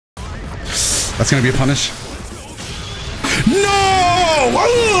That's gonna be a punish. No!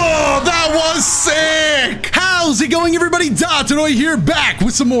 Oh, that was sick! How's it going, everybody? Dotodoya here, back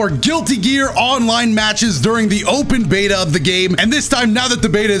with some more Guilty Gear online matches during the open beta of the game. And this time, now that the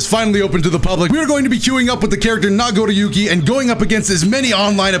beta is finally open to the public, we are going to be queuing up with the character Nagoriyuki and going up against as many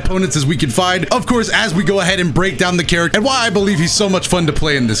online opponents as we can find. Of course, as we go ahead and break down the character and why I believe he's so much fun to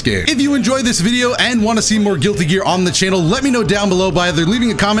play in this game. If you enjoy this video and want to see more Guilty Gear on the channel, let me know down below by either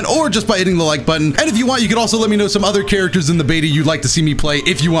leaving a comment or just by hitting the like button. And if you want, you can also let me know some other characters in the beta you'd like to see me play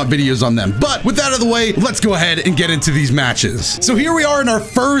if you want videos on them. But with that out of the way, let's go ahead and get into these matches. So here we are in our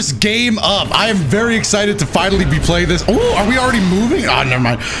first game up. I am very excited to finally be playing this. Oh, are we already moving? Oh, never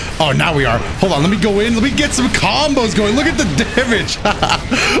mind. Oh, now we are. Hold on, let me go in. Let me get some combos going. Look at the damage.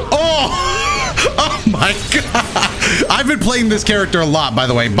 Oh my god. I've been playing this character a lot, by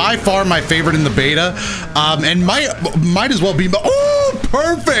the way. By far my favorite in the beta. And might as well be, oh,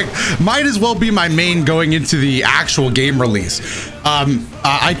 perfect. Might as well be my main going into the actual game release.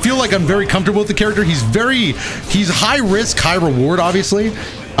 I feel like I'm very comfortable with the character. He's high risk, high reward, obviously.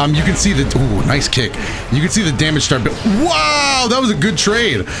 You can see the, ooh, nice kick. You can see the damage start, but wow, that was a good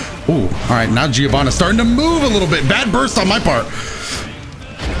trade. Ooh, all right, now Giovanna's starting to move a little bit. Bad burst on my part.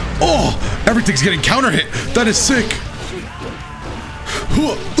 Oh, everything's getting counter hit. That is sick.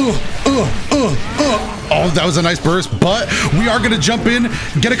 Oh, that was a nice burst, but we are gonna jump in,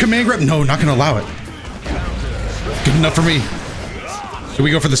 get a command grab. No, not gonna allow it. Good enough for me. Do we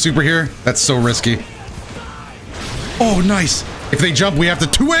go for the super here? That's so risky. Oh, nice. If they jump, we have to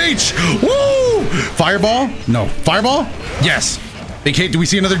 2H. Woo! Fireball? No. Fireball? Yes. Big hit. Do we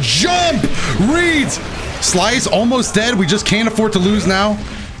see another jump? Reads. Slice, almost dead. We just can't afford to lose now.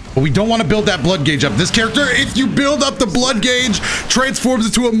 But we don't want to build that blood gauge up. This character, if you build up the blood gauge, transforms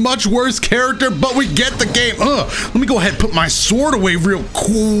into a much worse character, but we get the game. Let me go ahead and put my sword away real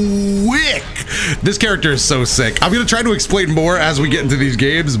quick. This character is so sick. I'm going to try to explain more as we get into these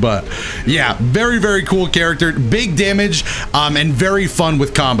games, but yeah, very, very cool character. Big damage, and very fun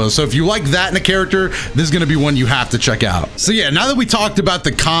with combos. So if you like that in a character, this is going to be one you have to check out. So yeah, now that we talked about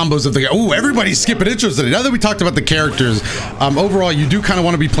the combos of the, oh, everybody's skipping intros today. Now that we talked about the characters, overall, you do kind of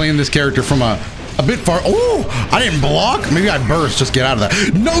want to be playing this character from a bit far. Oh, I didn't block. Maybe I burst. Just get out of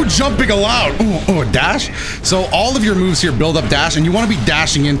that. No jumping allowed. Oh, dash. So all of your moves here build up dash, and you want to be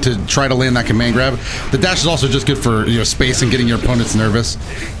dashing in to try to land that command grab. The dash is also just good for, you know, space and getting your opponents nervous.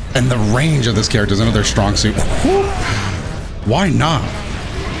 And the range of this character is another strong suit. Why not?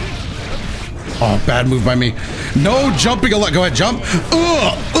 Oh, bad move by me. No jumping allowed. Go ahead, jump.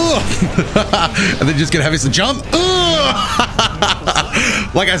 And then just get heavy to jump.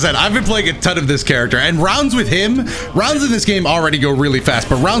 Like I said, I've been playing a ton of this character, and rounds with him, rounds in this game already go really fast,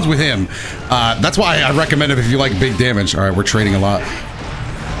 but rounds with him, that's why I recommend it if you like big damage. All right, we're trading a lot.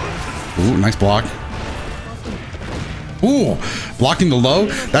 Ooh, nice block. Ooh, blocking the low.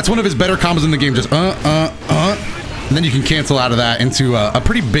 That's one of his better combos in the game. Just and then you can cancel out of that into a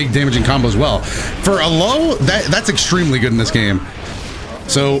pretty big damaging combo as well. For a low, that's extremely good in this game.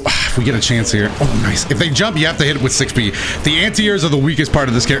 So if we get a chance here, oh nice. If they jump, you have to hit it with 6P. The anti-airs are the weakest part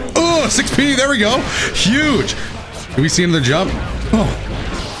of this character. Oh, 6P, there we go. Huge. Do we see another jump?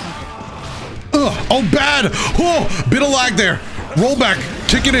 Oh, bad. Oh, bit of lag there. Roll back,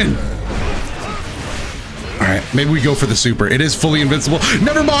 kick it in. All right, maybe we go for the super. It is fully invincible.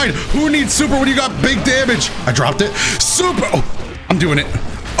 Never mind. Who needs super when you got big damage? I dropped it. Super. Oh, I'm doing it.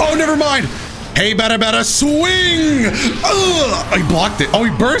 Oh, never mind. Hey, better swing. I blocked it. Oh,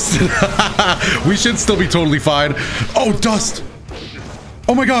 he bursted. We should still be totally fine. Oh, dust.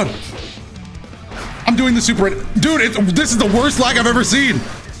 Oh my god. I'm doing the super. Dude, this is the worst lag I've ever seen.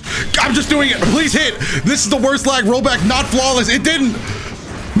 I'm just doing it. Please hit. This is the worst lag. Rollback, not flawless. It didn't.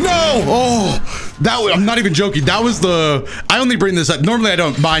 No. Oh. I'm not even joking. That was I only bring this up. Normally I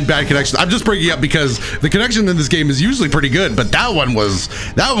don't mind bad connection. I'm just bringing it up because the connection in this game is usually pretty good, but that one was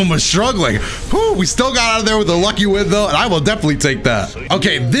struggling. Whew, we still got out of there with a lucky win though, and I will definitely take that.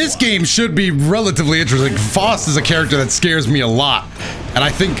 Okay, this game should be relatively interesting. Faust is a character that scares me a lot. And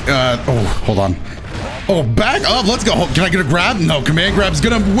I think, oh, hold on. Oh, back up. Let's go. Can I get a grab? No, command grab's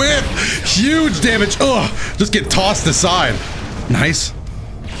gonna whip. Huge damage. Oh, just get tossed aside. Nice.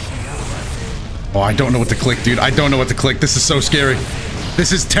 Oh, I don't know what to click, dude. I don't know what to click. This is so scary.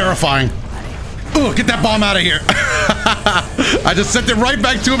 This is terrifying. Oh, get that bomb out of here. I just sent it right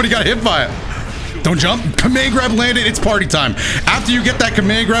back to him and he got hit by it. Don't jump. Command grab landed. It's party time. After you get that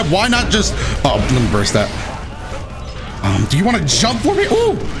command grab, why not just... Oh, let me burst that. Do you want to jump for me?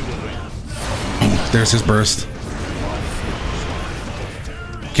 Ooh. Oh, there's his burst.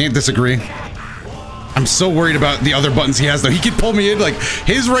 Can't disagree. I'm so worried about the other buttons he has, though. He can pull me in. Like,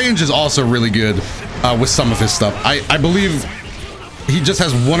 his range is also really good with some of his stuff. I believe he just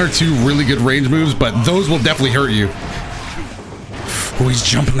has 1 or 2 really good range moves, but those will definitely hurt you. Oh, he's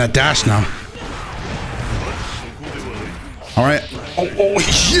jumping that dash now. All right. Oh,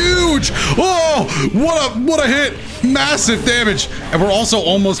 huge! Oh, what a hit! Massive damage, and we're also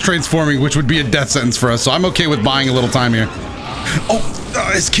almost transforming, which would be a death sentence for us. So I'm okay with buying a little time here.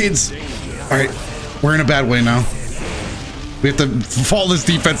 Oh, his kids! All right, we're in a bad way now. We have to faultless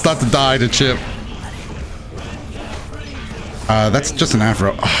defense not to die to Chip. That's just an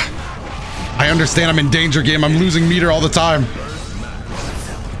afro. I understand. I'm in danger game. I'm losing meter all the time.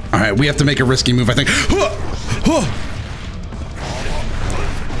 All right, we have to make a risky move, I think.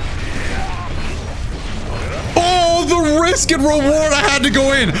 The risk and reward, I had to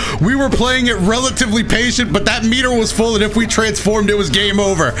go in. We were playing it relatively patient, but that meter was full, and if we transformed, it was game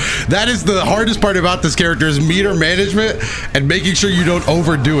over. That is the hardest part about this character, is meter management and making sure you don't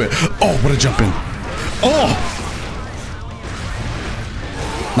overdo it. Oh, what a jump in. Oh!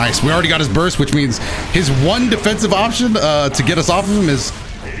 Nice, we already got his burst, which means his one defensive option to get us off of him is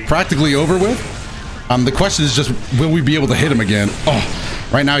practically over with. The question is just, will we be able to hit him again? Oh,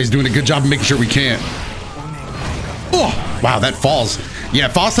 right now he's doing a good job of making sure we can't. Oh, wow, that falls. Yeah,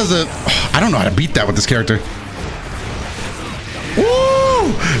 Faust has a... I don't know how to beat that with this character.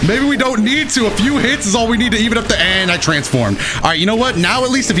 Woo! Maybe we don't need to. A few hits is all we need to even up the... And I transformed. All right, you know what? Now,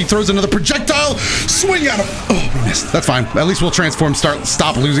 at least if he throws another projectile, swing at him. Oh, we missed. That's fine. At least we'll transform,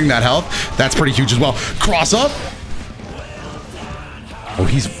 stop losing that health. That's pretty huge as well. Cross up. Oh,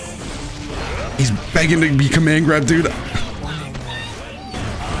 he's begging to be command grab, dude.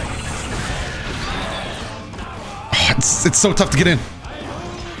 It's so tough to get in.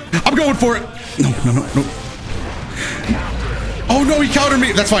 I'm going for it. No. Oh, no, he countered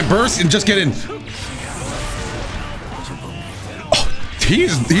me. That's fine. Burst and just get in. Oh,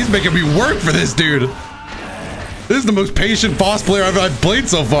 he's making me work for this dude. This is the most patient boss player I've played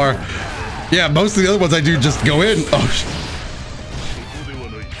so far. Yeah, most of the other ones I do just go in.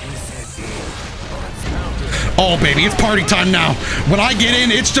 Oh, baby, it's party time now. When I get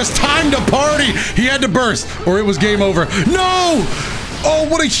in, it's just time to party. He had to burst, or it was game over. No! Oh,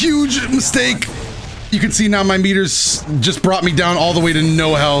 what a huge mistake. You can see now my meters just brought me down all the way to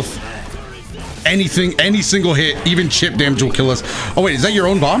no health. Anything, any single hit, even chip damage will kill us. Oh, wait, is that your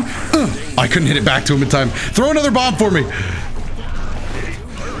own bomb? I couldn't hit it back to him in time. Throw another bomb for me.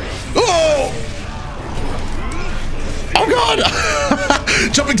 Oh! Oh,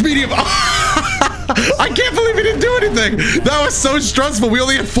 God! Jumping to medium. I can't believe he didn't do anything. That was so stressful. We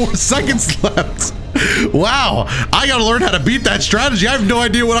only had 4 seconds left. Wow, I gotta learn how to beat that strategy. I have no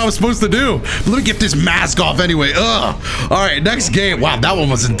idea what I was supposed to do. But let me get this mask off anyway. Ugh. All right, next game. Wow, that one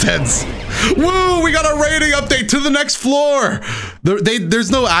was intense. Woo, we got a rating update to the next floor.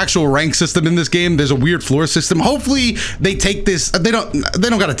 There's no actual rank system in this game. There's a weird floor system. Hopefully they take this, they don't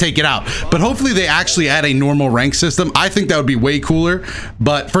gotta take it out, but hopefully they actually add a normal rank system. I think that would be way cooler.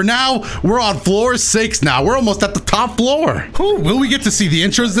 But for now, we're on floor 6 now. We're almost at the top floor. Ooh, will we get to see the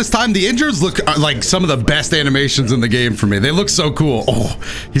intros this time? The intros look like some of the best animations in the game for me. They look so cool. Oh,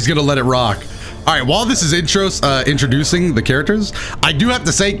 he's gonna let it rock. All right, while this is introducing the characters, I do have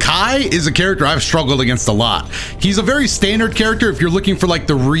to say Ky is a character I've struggled against a lot. He's a very standard character if you're looking for like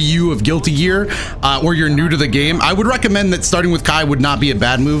the Ryu of Guilty Gear, or you're new to the game. I would recommend that starting with Ky would not be a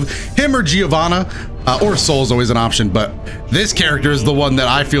bad move. Him or Giovanna, or Soul is always an option, but this character is the one that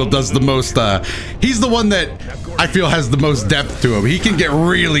I feel does the most, he's the one that I feel has the most depth to him. He can get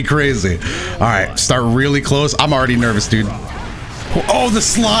really crazy. All right, start really close. I'm already nervous, dude. Oh, the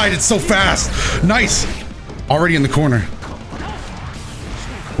slide, it's so fast. Nice. Already in the corner.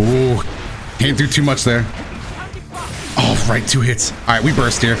 Ooh, can't do too much there. Oh, right, 2 hits. All right, we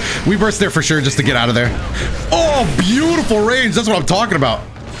burst here. We burst there for sure just to get out of there. Oh, beautiful range. That's what I'm talking about.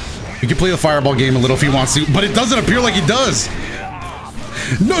 He can play the fireball game a little if he wants to, but it doesn't appear like he does.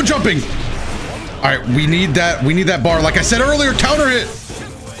 No jumping. All right, we need that bar. Like I said earlier, counter hit.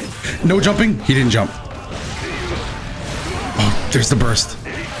 No jumping. He didn't jump. Oh, there's the burst.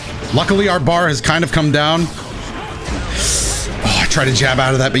 Luckily, our bar has kind of come down. Oh, I try to jab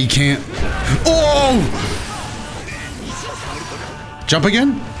out of that, but you can't. Oh! Jump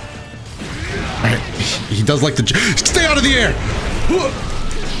again? All right, he does like to stay out of the air.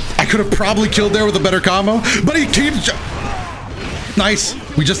 I could have probably killed there with a better combo, but he keeps. Nice.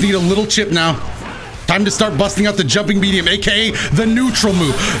 We just need a little chip now. Time to start busting out the jumping medium, aka the neutral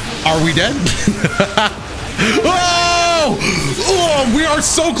move. Are we dead? Oh! Oh! We are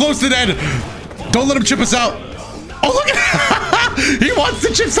so close to dead. Don't let him chip us out. Oh, look at He wants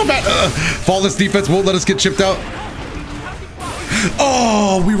to chip so bad. Faultless defense won't let us get chipped out.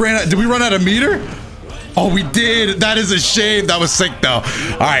 Oh, we ran out. Did we run out of meter? Oh, we did. That is a shame. That was sick, though.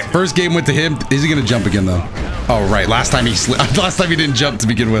 All right, first game went to him. Is he gonna jump again, though? Oh, right. Last time he didn't jump to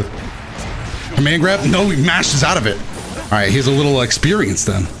begin with. Command grab? No, he mashes out of it. All right, he's a little experienced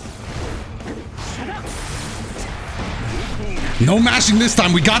then. No mashing this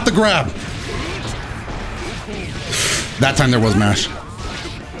time. We got the grab. That time there was mash.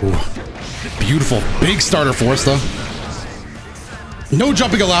 Ooh. Beautiful. Big starter for us, though. No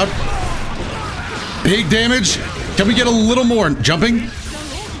jumping allowed. Big damage. Can we get a little more jumping?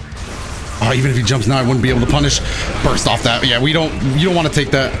 Oh, even if he jumps now, I wouldn't be able to punish. Burst off that. Yeah, you don't want to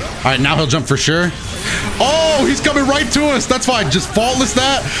take that. All right, now he'll jump for sure. Oh, he's coming right to us. That's fine. Just faultless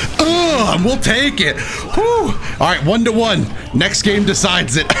that. And we'll take it. Whew. All right, 1-1. Next game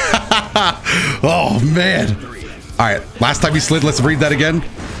decides it. Oh, man. All right, last time he slid. Let's read that again.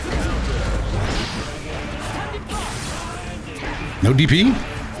 No DP?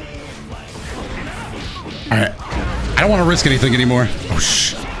 All right. I don't want to risk anything anymore. Oh,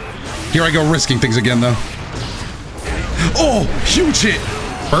 shh. Here I go risking things again, though. Oh, huge hit.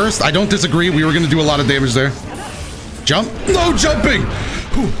 Burst. I don't disagree. We were going to do a lot of damage there. Jump. No jumping.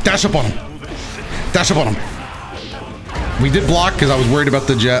 Ooh, dash up on him. Dash up on him. We did block because I was worried about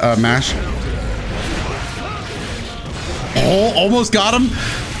the mash. Oh, almost got him.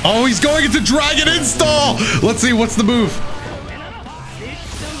 Oh, he's going into dragon install. Let's see. What's the move?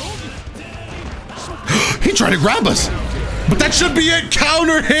 He tried to grab us. But that should be it.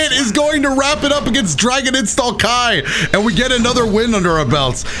 Counter hit is going to wrap it up against Dragon Install Ky. And we get another win under our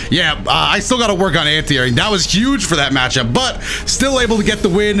belts. Yeah, I still got to work on anti-airing. That was huge for that matchup, but still able to get the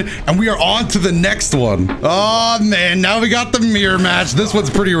win. And we are on to the next one. Oh, man. Now we got the mirror match. This one's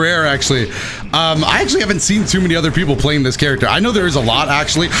pretty rare, actually. I actually haven't seen too many other people playing this character. I know there is a lot,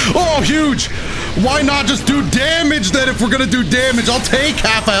 actually. Oh, huge. Why not just do damage then if we're going to do damage? I'll take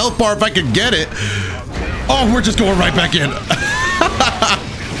half a health bar if I can get it. Oh, we're just going right back in.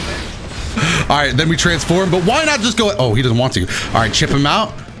 All right, then we transform, but why not just go? Oh, he doesn't want to. All right, chip him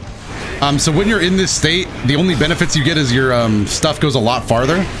out. So when you're in this state, the only benefits you get is your stuff goes a lot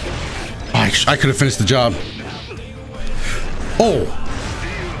farther. Oh, I could have finished the job. Oh,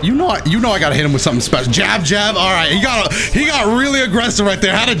 you know I gotta hit him with something special. Jab, jab. All right, he got really aggressive right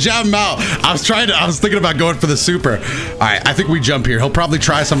there. Had to jab him out. I was thinking about going for the super. All right, I think we jump here. He'll probably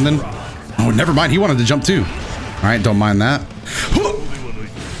try something. Oh, never mind. He wanted to jump too. All right, don't mind that.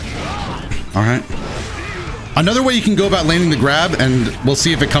 All right. Another way you can go about landing the grab, and we'll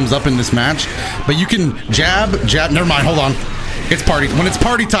see if it comes up in this match, but you can jab. Never mind. Hold on. It's party. When it's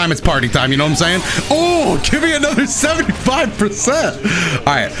party time, it's party time. You know what I'm saying? Oh, give me another 75%. All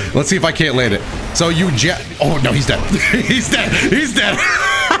right, let's see if I can't land it. So you jab. Oh, no, he's dead. He's dead. He's dead.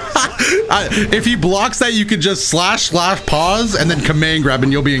 If he blocks that, you could just slash pause and then command grab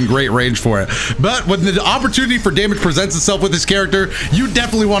and you'll be in great range for it. But when the opportunity for damage presents itself with this character, you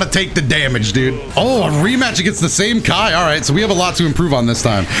definitely want to take the damage, dude. Oh, a rematch against the same Ky. All right, so we have a lot to improve on this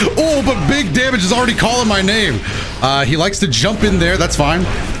time. Oh, but big damage is already calling my name. He likes to jump in there. That's fine.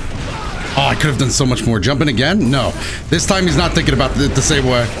 Oh, I could have done so much more. Jumping again? No. This time he's not thinking about it the same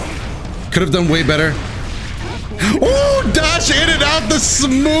way. Could have done way better. Oh, dash in and out. The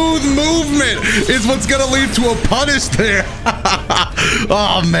smooth movement is what's going to lead to a punish there.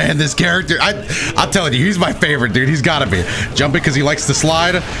 Oh, man, this character. I'm telling you, he's my favorite, dude. He's got to be. Jumping because he likes to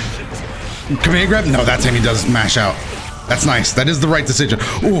slide. Command grab? No, that time he does mash out. That's nice. That is the right decision.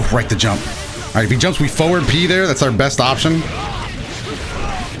 Ooh, right to jump. All right, if he jumps, we forward P there. That's our best option.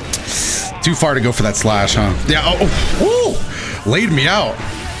 Too far to go for that slash, huh? Yeah. Oh, laid me out.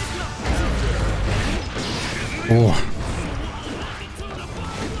 Oh.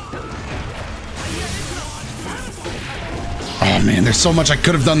 Oh, man, there's so much I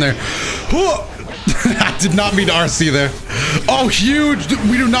could have done there. Oh. I did not mean to RC there. Oh, huge.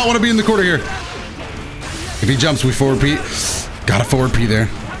 We do not want to be in the corner here. If he jumps, we forward P. Got a forward P there.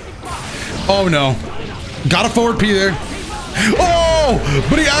 Oh, no. Got a forward P there. Oh,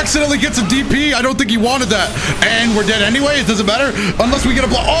 but he accidentally gets a DP. I don't think he wanted that. And we're dead anyway. It doesn't matter unless we get a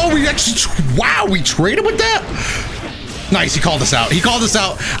block. Oh, we actually, wow, we traded with that. Nice, he called us out. He called us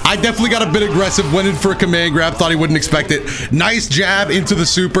out. I definitely got a bit aggressive, went in for a command grab, thought he wouldn't expect it. Nice jab into the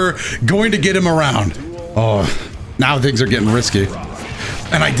super, going to get him around. Oh, now things are getting risky.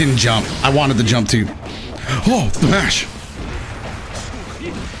 And I didn't jump. I wanted to jump too. Oh, the mash.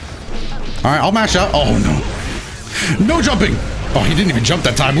 All right, I'll mash out. Oh, no. No jumping. Oh, he didn't even jump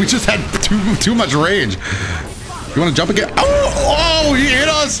that time. We just had too much range. You want to jump again? Oh, he hit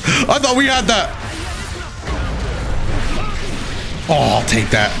us. I thought we had that. Oh, I'll take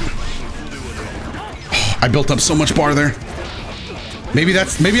that. Oh, I built up so much bar there. Maybe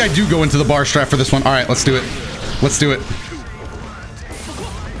I do go into the bar strat for this one. All right, let's do it. Let's do it.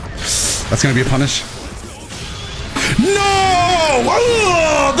 That's gonna be a punish. No!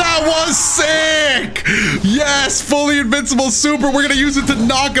 Oh, that was sick! Yes, fully invincible super. We're gonna use it to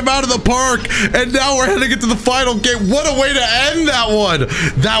knock him out of the park. And now we're heading into the final game. What a way to end that one.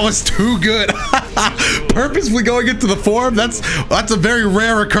 That was too good. Purposefully going into the form, that's a very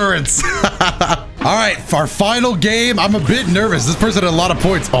rare occurrence. All right, for our final game, I'm a bit nervous. This person had a lot of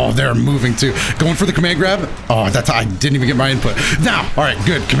points. Oh, they're moving too. Going for the command grab. Oh, I didn't even get my input. Now, all right,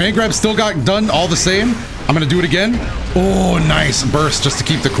 good. Command grab still got done all the same. I'm gonna do it again. Oh, nice burst just to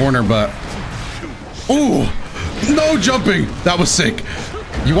keep the corner, but... Oh, no jumping. That was sick.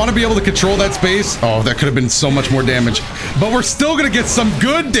 You want to be able to control that space. Oh, that could have been so much more damage. But we're still gonna get some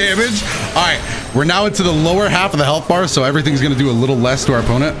good damage. All right, we're now into the lower half of the health bar, so everything's gonna do a little less to our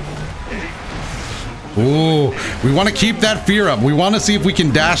opponent. Ooh, we want to keep that fear up. We want to see if we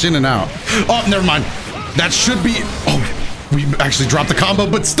can dash in and out. Oh, never mind. That should be... Oh, we actually dropped the combo,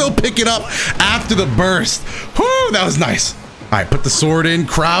 but still pick it up after the burst. Whoo, that was nice. All right, put the sword in,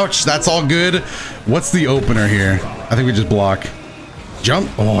 crouch. That's all good. What's the opener here? I think we just block.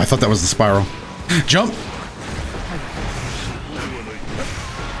 Jump. Oh, I thought that was the spiral. Jump.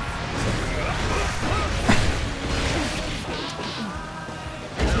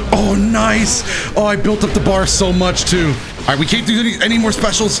 Oh, nice. Oh, I built up the bar so much too. All right, we can't do any more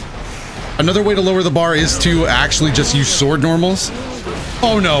specials. Another way to lower the bar is to actually just use sword normals.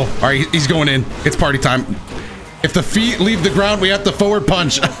 Oh no. All right, he's going in. It's party time. If the feet leave the ground, we have to forward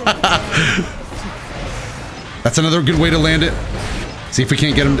punch. That's another good way to land it. See if we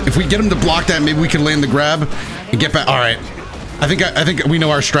can't get him. If we get him to block that, maybe we can land the grab and get back. All right. I think we know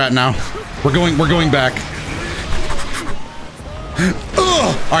our strat now. We're going back.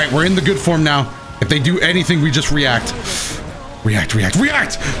 Ugh. All right, we're in the good form now. If they do anything, we just react. React.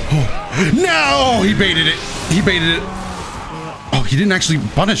 Oh, no, he baited it. Oh, he didn't actually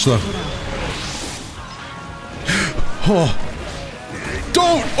punish though. Oh,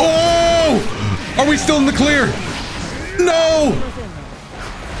 don't. Oh, are we still in the clear? No.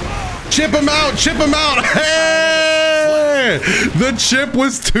 Chip him out. Hey, the chip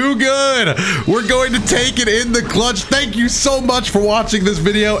was too good. We're going to take it in the clutch. Thank you so much for watching this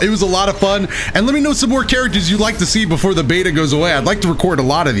video. It was a lot of fun. And let me know some more characters you'd like to see before the beta goes away. I'd like to record a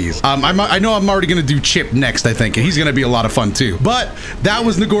lot of these. I know I'm already going to do Chip next, I think, and he's going to be a lot of fun too. But that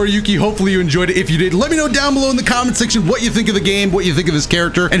was Nagoriyuki. Hopefully you enjoyed it. If you did, let me know down below in the comment section what you think of the game, what you think of this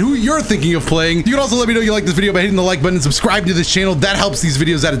character, and who you're thinking of playing. You can also let me know you like this video by hitting the like button and subscribe to this channel. That helps these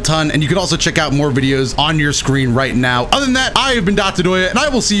videos out a ton. And you can also check out more videos on your screen right now. Other than that, I have been Dotodoya, and I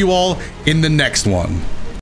will see you all in the next one.